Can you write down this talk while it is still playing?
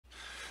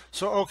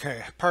So,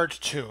 okay, part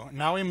two.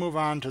 Now we move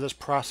on to this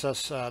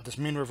process, this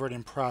mean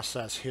reverting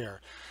process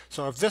here.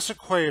 So if this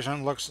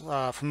equation looks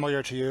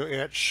familiar to you,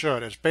 it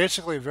should. It's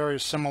basically very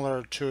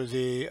similar to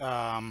the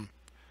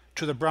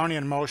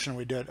Brownian motion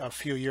we did a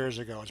few years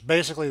ago. It's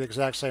basically the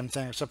exact same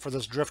thing, except for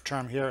this drift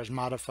term here is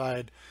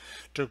modified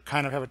to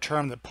kind of have a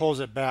term that pulls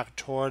it back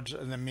towards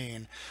the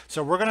mean.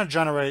 So we're going to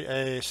generate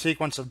a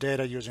sequence of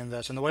data using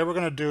this. And the way we're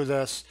going to do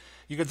this,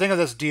 you can think of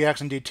this dx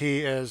and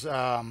dt as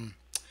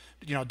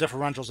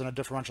differentials in a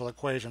differential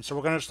equation. So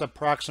we're going to just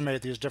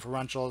approximate these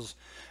differentials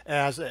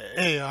as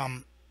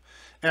a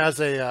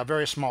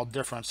very small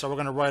difference. So we're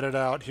going to write it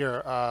out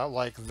here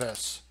like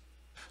this.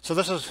 So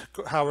this is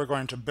how we're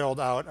going to build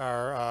out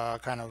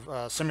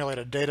our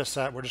simulated data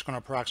set. We're just going to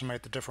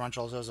approximate the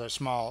differentials as a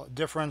small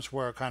difference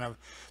where kind of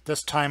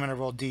this time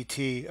interval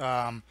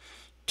dt,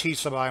 t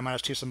sub I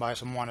minus t sub I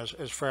sub 1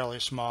 is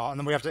fairly small. And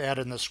then we have to add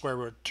in the square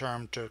root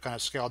term to kind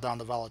of scale down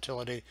the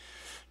volatility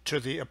to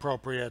the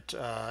appropriate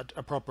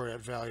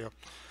value.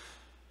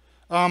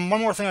 One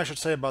more thing I should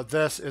say about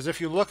this is if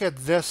you look at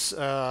this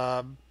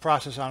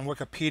process on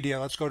Wikipedia,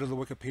 let's go to the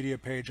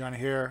Wikipedia page on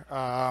here.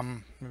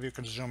 Maybe you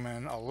can zoom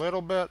in a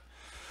little bit.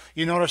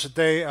 You notice that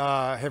they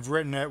have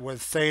written it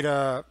with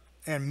theta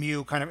and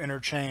mu kind of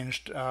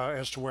interchanged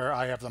as to where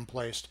I have them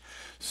placed.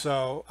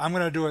 So I'm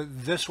going to do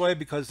it this way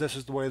because this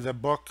is the way the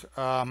book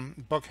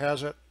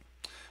has it.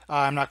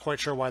 I'm not quite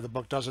sure why the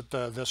book does it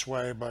this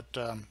way, but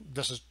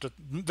this is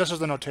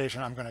the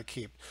notation I'm going to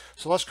keep.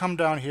 So let's come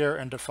down here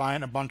and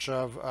define a bunch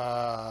of,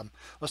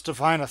 let's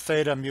define a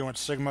theta, mu, and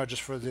sigma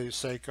just for the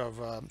sake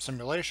of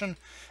simulation.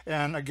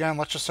 And again,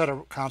 let's just set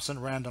a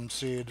constant random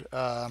seed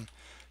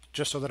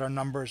just so that our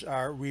numbers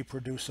are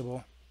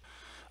reproducible.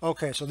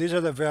 Okay, so these are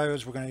the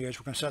values we're going to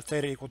use. We're going to set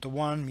theta equal to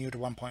 1, mu to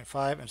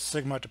 1.5, and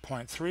sigma to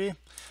 0.3.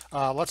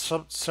 Let's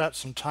set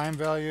some time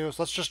values.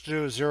 Let's just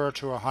do 0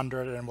 to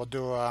 100, and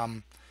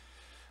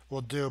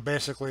we'll do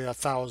basically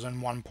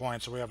 1,001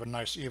 points, so we have a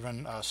nice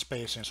even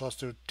spacing. So let's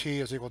do t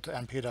is equal to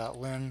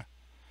np.lin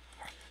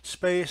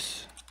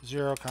space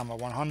 0,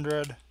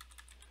 100,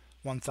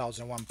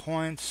 1,001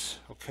 points.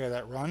 Okay,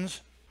 that runs.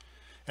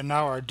 And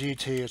now our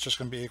dt is just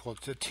going to be equal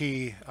to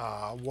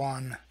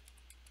t1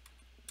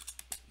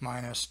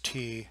 minus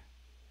t0.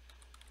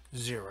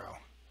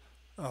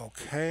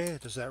 Okay,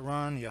 does that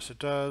run? Yes, it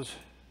does.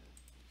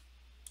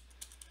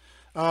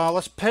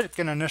 Let's pick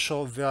an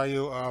initial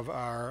value of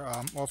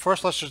our, well,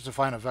 first let's just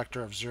define a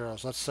vector of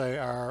zeros. Let's say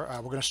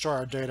we're going to store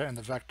our data in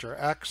the vector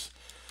x,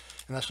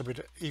 and that's going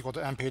to be equal to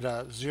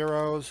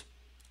np.zeros,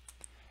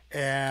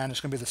 and it's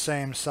going to be the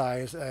same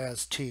size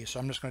as t. So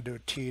I'm just going to do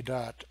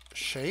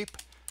t.shape.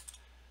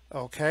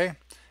 Okay,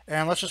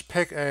 and let's just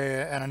pick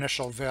an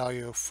initial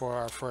value for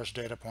our first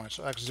data point.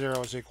 So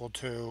x0 is equal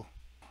to,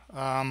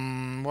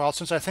 well,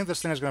 since I think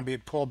this thing is going to be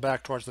pulled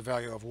back towards the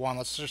value of 1,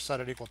 let's just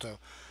set it equal to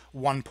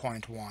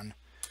 1.1.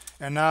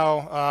 And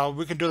now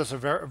we can do this a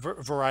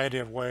variety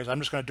of ways. I'm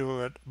just going to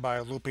do it by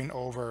looping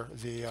over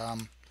the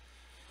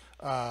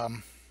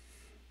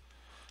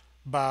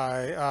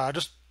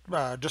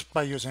just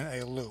by using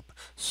a loop.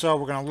 So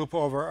we're going to loop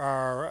over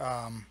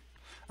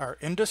our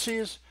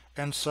indices,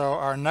 and so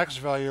our next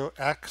value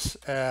x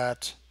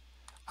at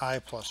I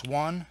plus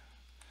 1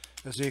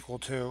 is equal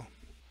to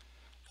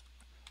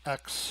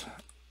xi.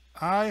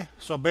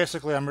 So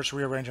basically, I'm just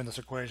rearranging this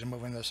equation,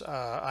 moving this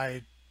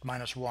I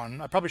minus 1.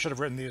 I probably should have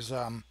written these.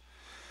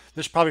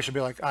 This probably should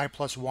be like I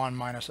plus 1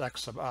 minus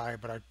x sub I,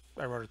 but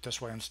I wrote it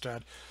this way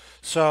instead.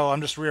 So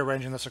I'm just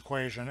rearranging this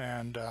equation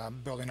and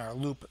building our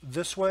loop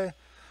this way.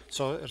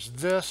 So it's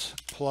this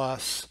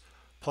plus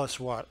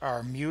what?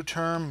 Our mu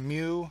term,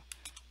 mu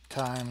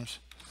times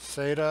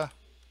theta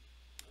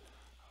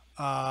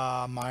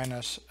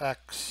minus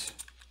x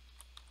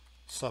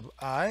sub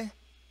I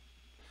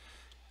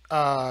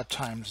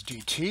times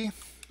dt.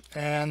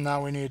 And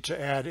now we need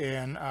to add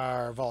in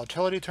our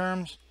volatility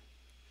terms.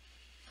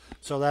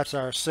 So that's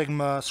our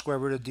sigma square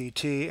root of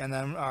dt, and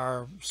then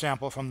our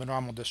sample from the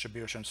normal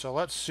distribution. So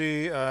let's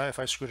see if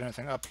I screwed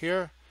anything up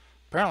here.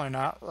 Apparently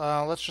not.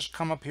 Let's just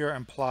come up here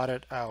and plot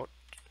it out.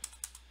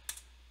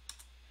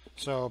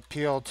 So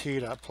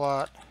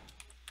plt.plot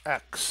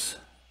x.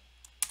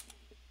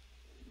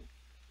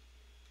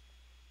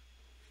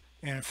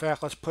 And in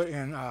fact, let's put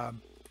in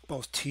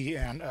both t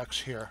and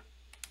x here.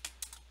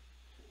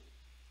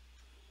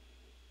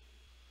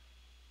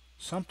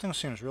 Something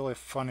seems really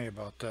funny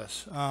about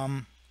this.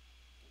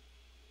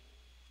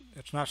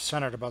 It's not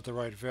centered about the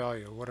right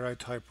value. What did I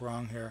type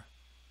wrong here?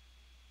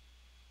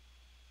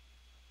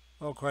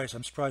 Oh Christ,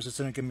 I'm surprised it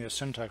didn't give me a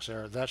syntax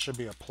error. That should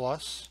be a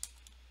plus.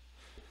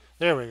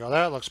 There we go,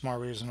 that looks more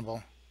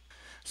reasonable.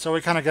 So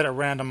we kind of get a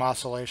random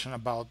oscillation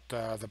about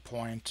the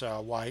point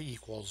y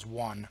equals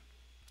 1.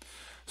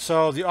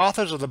 So the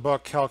authors of the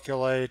book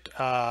calculate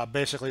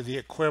basically the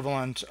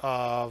equivalent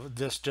of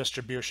this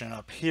distribution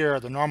up here,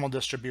 the normal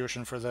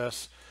distribution for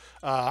this.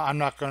 I'm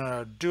not going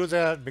to do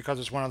that because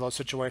it's one of those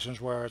situations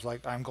where it's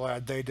like, I'm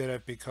glad they did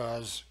it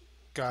because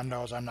God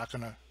knows I'm not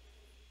going to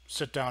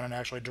sit down and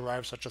actually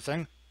derive such a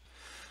thing.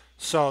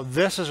 So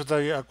this is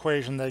the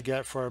equation they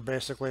get for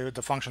basically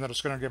the function that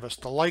is going to give us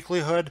the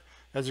likelihood.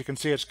 As you can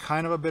see, it's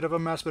kind of a bit of a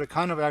mess, but it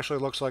kind of actually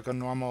looks like a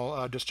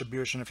normal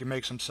distribution if you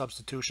make some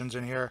substitutions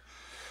in here.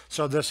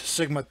 So this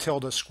sigma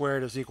tilde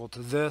squared is equal to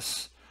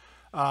this.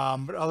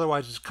 But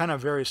otherwise it's kind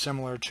of very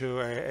similar to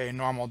a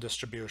normal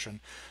distribution.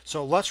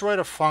 So let's write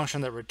a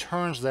function that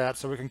returns that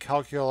so we can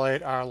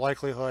calculate our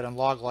likelihood and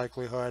log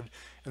likelihood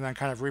and then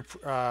kind of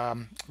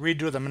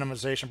redo the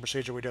minimization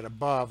procedure we did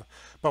above,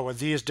 but with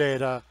these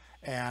data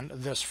and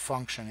this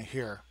function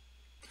here.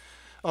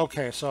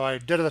 Okay, so I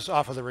did this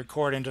off of the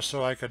recording just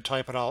so I could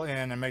type it all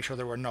in and make sure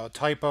there were no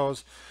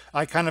typos.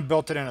 I kind of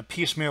built it in a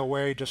piecemeal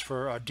way just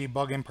for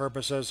debugging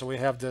purposes. So we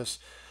have this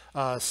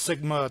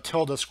sigma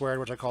tilde squared,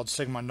 which I called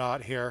sigma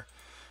naught here.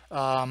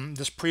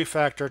 This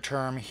prefactor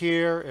term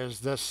here is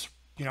this,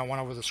 1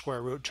 over the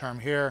square root term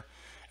here.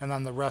 And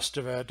then the rest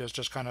of it is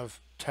just kind of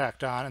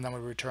tacked on, and then we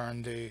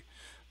return the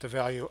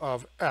value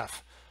of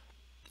f.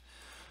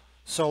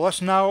 So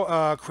let's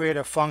now create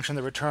a function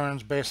that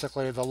returns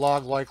basically the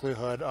log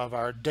likelihood of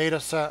our data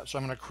set. So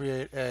I'm going to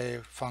create a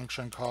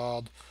function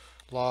called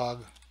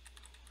log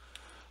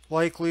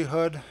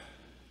likelihood.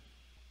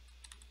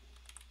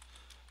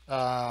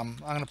 I'm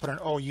going to put an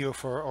OU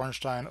for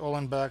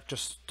Ornstein-Uhlenbeck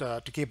just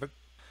to keep it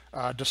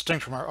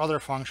distinct from our other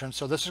functions.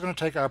 So this is going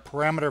to take our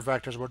parameter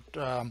vectors.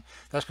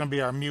 That's going to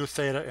be our mu,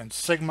 theta, and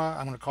sigma.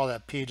 I'm going to call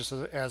that P just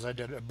as I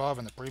did above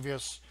in the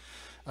previous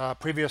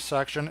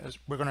section.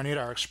 We're going to need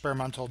our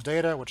experimental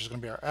data, which is going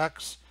to be our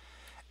x,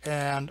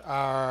 and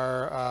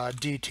our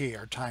dt,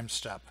 our time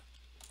step.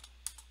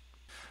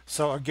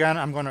 So again,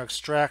 I'm going to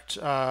extract,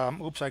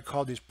 oops, I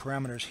called these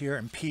parameters here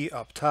and P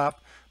up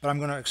top, but I'm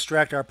going to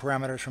extract our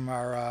parameters from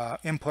our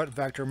input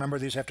vector. Remember,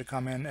 these have to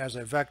come in as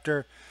a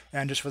vector,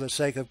 and just for the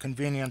sake of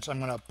convenience, I'm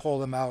going to pull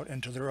them out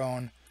into their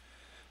own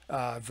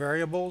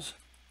variables.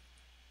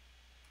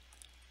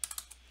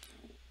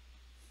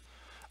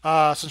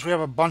 Since we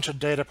have a bunch of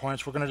data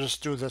points, we're going to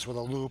just do this with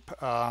a loop.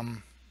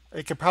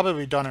 It could probably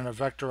be done in a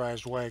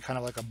vectorized way, kind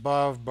of like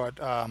above, but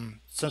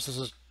since this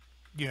is,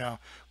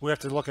 we have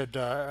to look at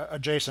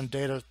adjacent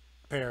data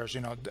pairs,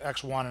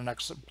 x1 and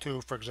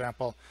x2, for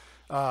example.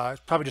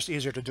 It's probably just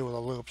easier to do with a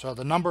loop. So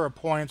the number of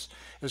points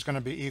is going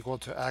to be equal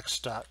to x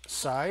dot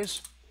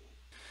size.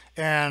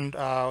 And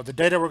the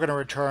data we're going to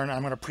return,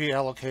 I'm going to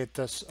pre-allocate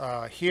this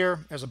here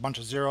as a bunch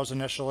of zeros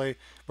initially.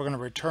 We're going to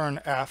return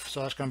f,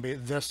 so that's going to be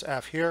this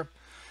f here.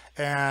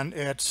 And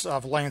it's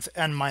of length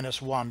n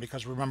minus 1,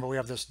 because remember we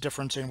have this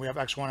differencing, we have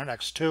x1 and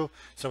x2,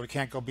 so we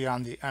can't go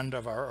beyond the end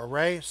of our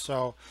array.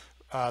 So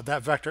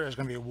that vector is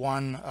going to be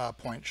 1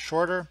 point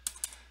shorter.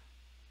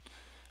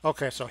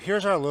 Okay, so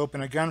here's our loop,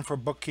 and again for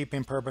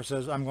bookkeeping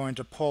purposes I'm going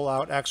to pull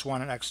out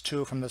x1 and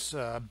x2 from this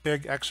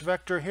big x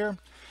vector here,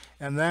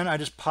 and then I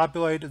just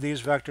populate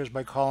these vectors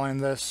by calling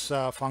this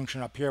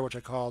function up here, which I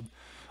called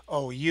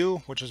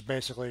OU, which is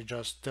basically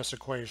just this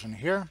equation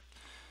here.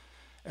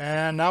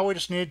 And now we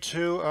just need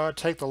to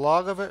take the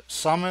log of it,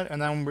 sum it,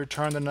 and then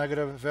return the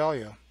negative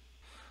value.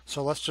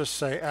 So let's just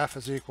say f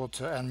is equal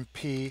to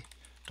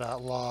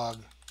np.log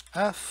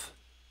f,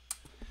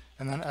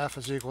 and then f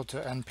is equal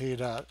to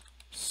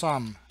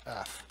np.sum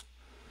f.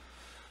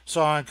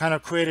 So I'm kind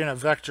of creating a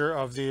vector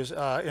of these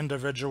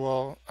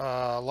individual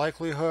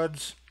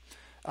likelihoods.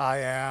 I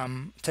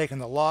am taking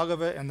the log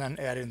of it and then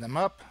adding them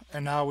up,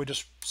 and now we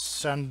just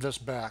send this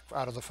back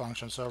out of the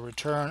function. So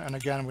return, and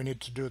again we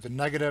need to do the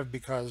negative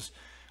because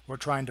we're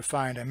trying to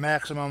find a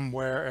maximum,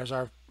 whereas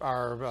our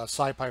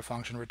SciPy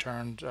function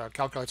returned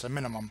calculates a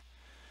minimum.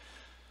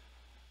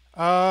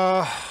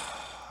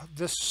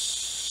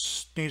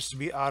 This needs to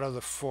be out of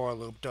the for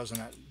loop, doesn't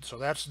it? So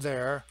that's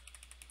there,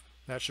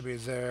 that should be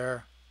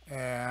there,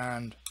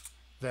 and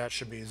that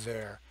should be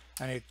there.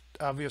 Any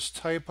obvious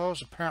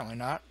typos? Apparently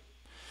not.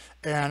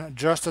 And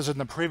just as in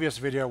the previous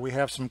video, we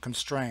have some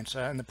constraints.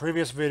 In the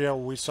previous video,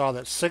 we saw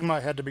that sigma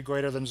had to be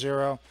greater than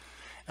 0.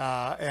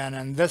 And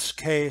in this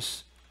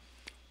case,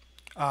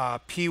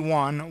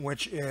 P1,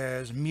 which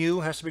is mu,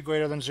 has to be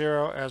greater than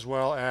 0, as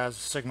well as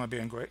sigma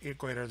being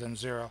greater than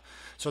 0.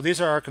 So these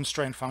are our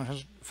constraint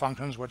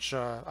functions, which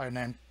I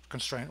named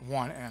constraint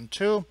 1 and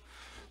 2.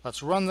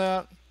 Let's run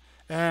that.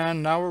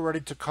 And now we're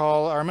ready to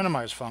call our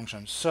minimize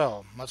function.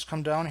 So let's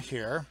come down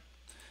here.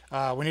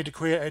 We need to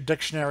create a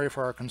dictionary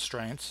for our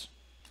constraints.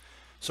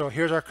 So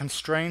here's our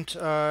constraint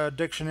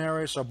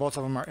dictionary. So both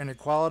of them are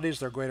inequalities.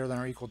 They're greater than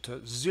or equal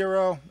to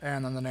 0,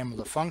 and then the name of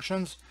the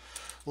functions.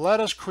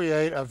 Let us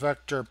create a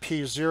vector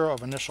P0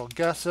 of initial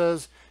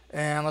guesses,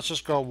 and let's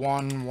just go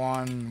 1,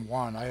 1,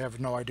 1. I have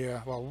no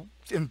idea. Well,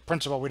 in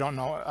principle, we don't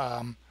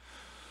know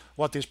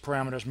what these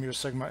parameters mu,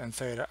 sigma, and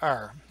theta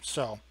are.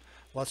 So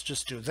let's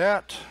just do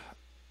that.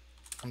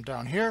 Come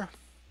down here.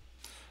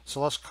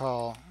 So let's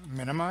call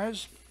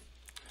minimize.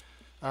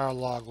 Our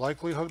log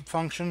likelihood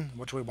function,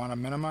 which we want to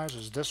minimize,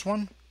 is this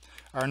one.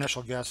 Our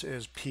initial guess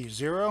is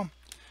P0.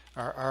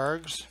 Our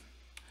args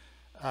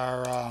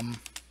are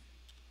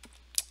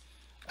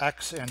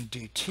x and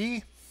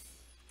dt.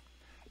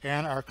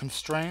 And our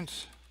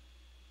constraints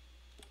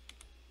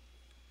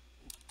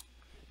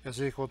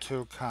is equal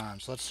to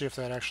cons. Let's see if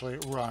that actually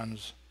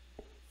runs.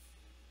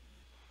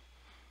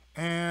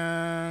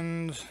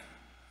 And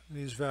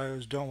these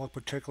values don't look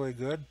particularly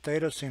good.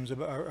 Theta seems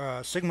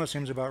about, sigma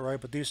seems about right,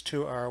 but these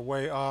two are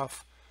way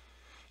off.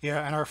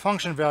 Yeah, and our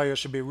function value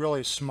should be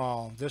really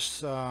small.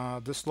 This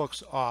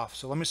looks off.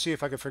 So let me see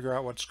if I can figure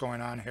out what's going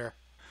on here.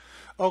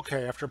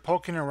 Okay, after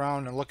poking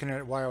around and looking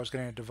at why I was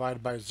getting a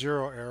divide by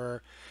zero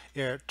error,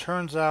 it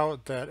turns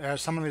out that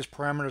as some of these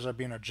parameters are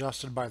being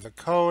adjusted by the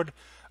code,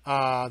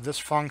 this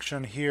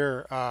function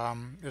here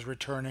is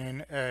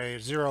returning a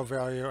zero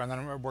value, and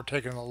then we're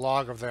taking the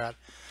log of that,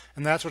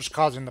 and that's what's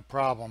causing the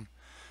problem.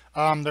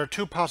 There are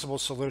two possible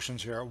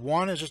solutions here.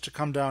 One is just to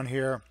come down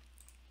here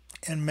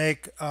and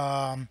make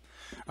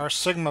our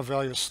sigma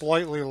value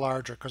slightly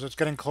larger because it's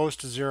getting close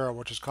to zero,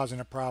 which is causing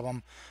a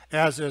problem,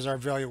 as is our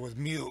value with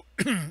mu,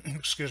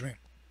 excuse me,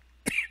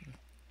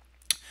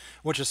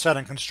 which is set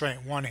in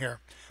constraint 1 here.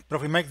 But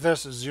if we make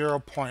this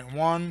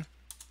 0.1,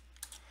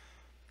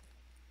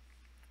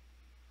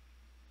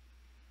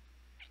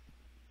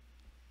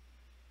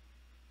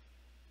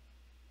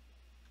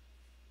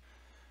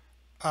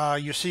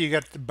 you see you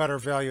get the better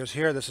values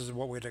here. This is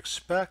what we'd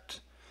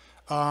expect.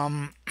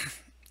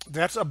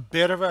 That's a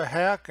bit of a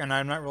hack, and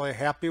I'm not really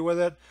happy with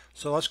it.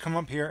 So let's come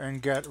up here and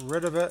get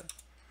rid of it.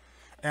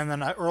 And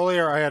then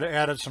earlier I had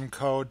added some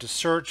code to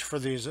search for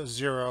these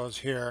zeros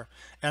here.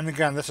 And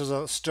again, this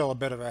is still a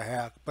bit of a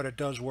hack, but it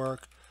does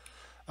work.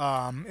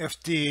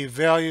 If the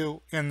value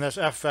in this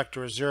f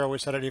vector is 0, we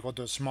set it equal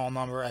to a small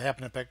number. I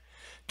happen to pick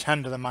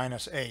 10 to the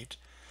minus 8.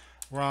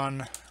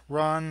 Run,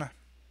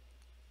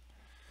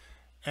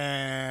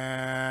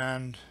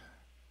 and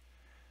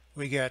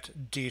we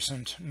get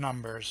decent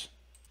numbers.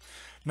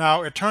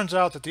 Now, it turns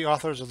out that the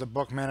authors of the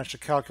book managed to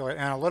calculate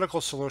analytical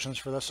solutions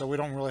for this, so we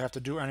don't really have to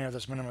do any of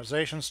this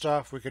minimization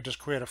stuff. We could just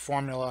create a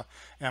formula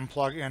and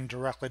plug in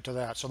directly to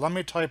that. So let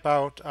me type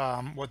out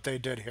what they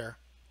did here.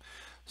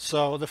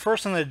 So the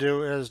first thing they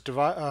do is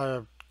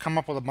come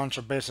up with a bunch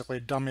of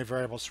basically dummy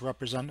variables to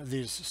represent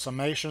these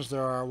summations.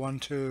 There are 1,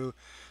 2,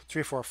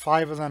 3, 4,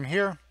 5 of them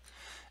here.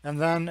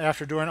 And then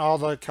after doing all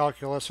the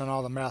calculus and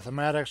all the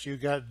mathematics, you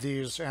get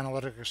these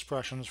analytic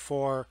expressions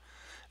for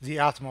the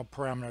optimal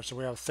parameters. So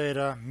we have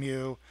theta,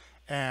 mu,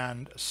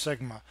 and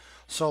sigma.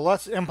 So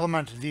let's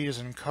implement these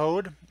in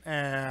code,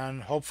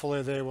 and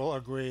hopefully they will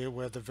agree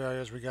with the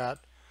values we got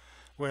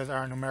with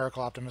our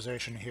numerical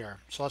optimization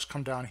here. So let's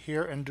come down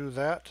here and do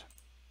that.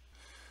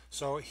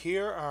 So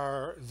here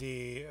are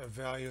the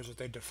values that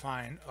they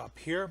define up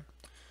here.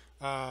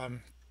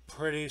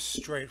 Pretty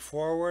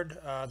straightforward.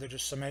 They're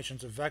just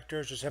summations of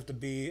vectors. Just have to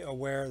be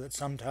aware that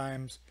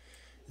sometimes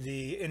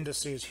the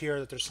indices here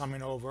that they're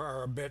summing over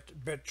are a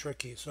bit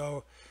tricky.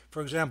 So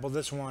for example,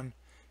 this one,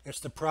 it's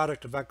the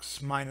product of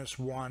x minus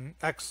 1,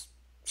 x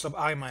sub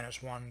I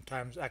minus 1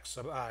 times x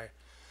sub I.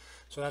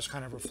 So that's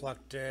kind of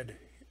reflected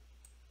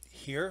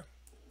here.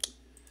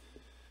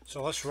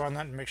 So let's run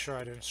that and make sure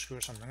I didn't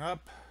screw something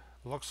up.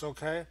 Looks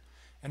okay.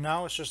 And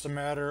now it's just a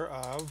matter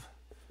of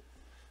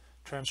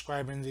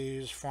transcribing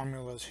these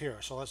formulas here.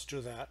 So let's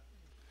do that.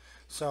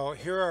 So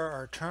here are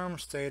our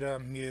terms, theta,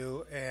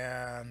 mu,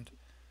 and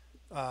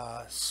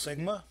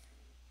sigma.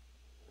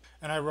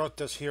 And I wrote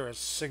this here as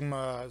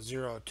sigma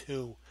 0,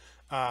 2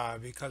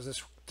 because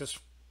this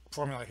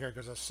formula here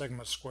gives us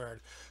sigma squared.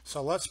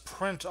 So let's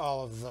print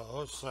all of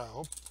those.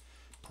 So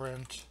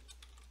print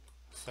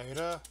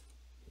theta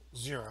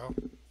 0,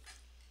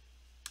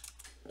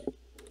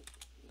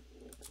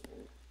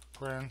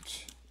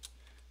 print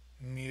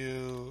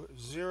mu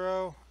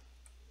 0,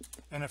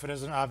 and if it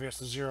isn't obvious,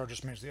 the 0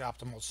 just means the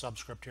optimal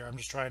subscript here. I'm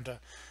just trying to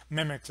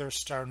mimic their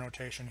star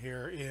notation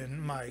here in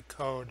my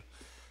code.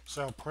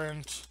 So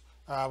print,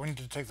 we need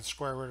to take the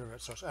square root of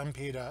it, so it's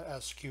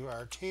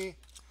mp.sqrt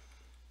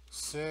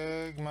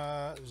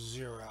sigma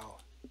 0.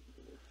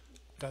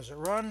 Does it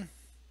run?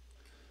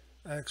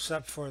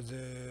 Except for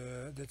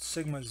that's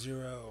sigma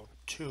 0,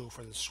 2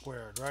 for the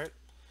squared, right?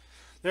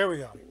 There we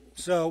go.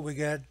 So we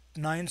get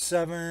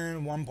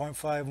 97,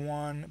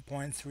 1.51,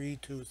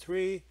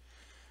 0.323.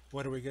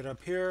 What do we get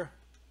up here?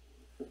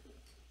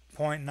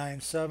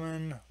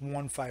 0.97,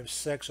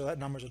 156. So that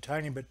number's a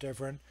tiny bit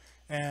different.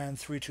 And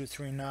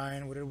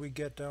 3239. What did we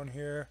get down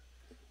here?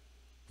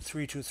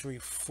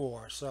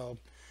 3234. So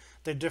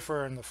they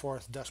differ in the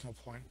fourth decimal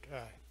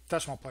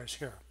place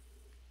here.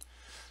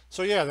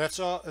 So yeah, that's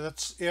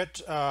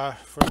it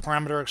for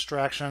parameter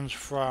extractions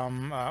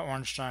from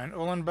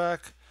Ornstein-Uhlenbeck.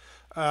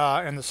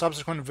 In the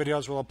subsequent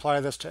videos, we'll apply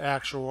this to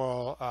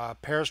actual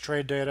pairs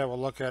trade data. We'll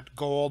look at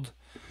gold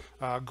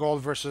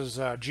versus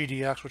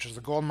GDX, which is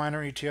the gold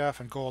miner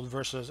ETF, and gold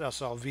versus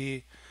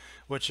SLV,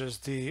 which is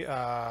the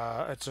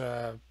it's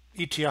a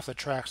ETF that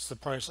tracks the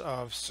price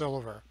of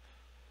silver.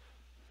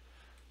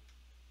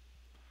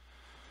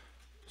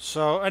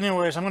 So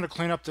anyways, I'm going to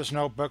clean up this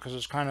notebook because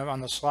it's kind of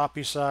on the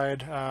sloppy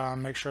side.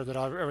 Make sure that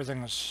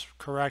everything is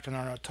correct and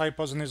there are no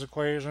typos in these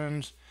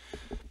equations.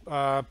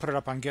 Put it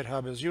up on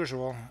GitHub as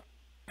usual.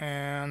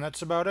 And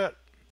that's about it.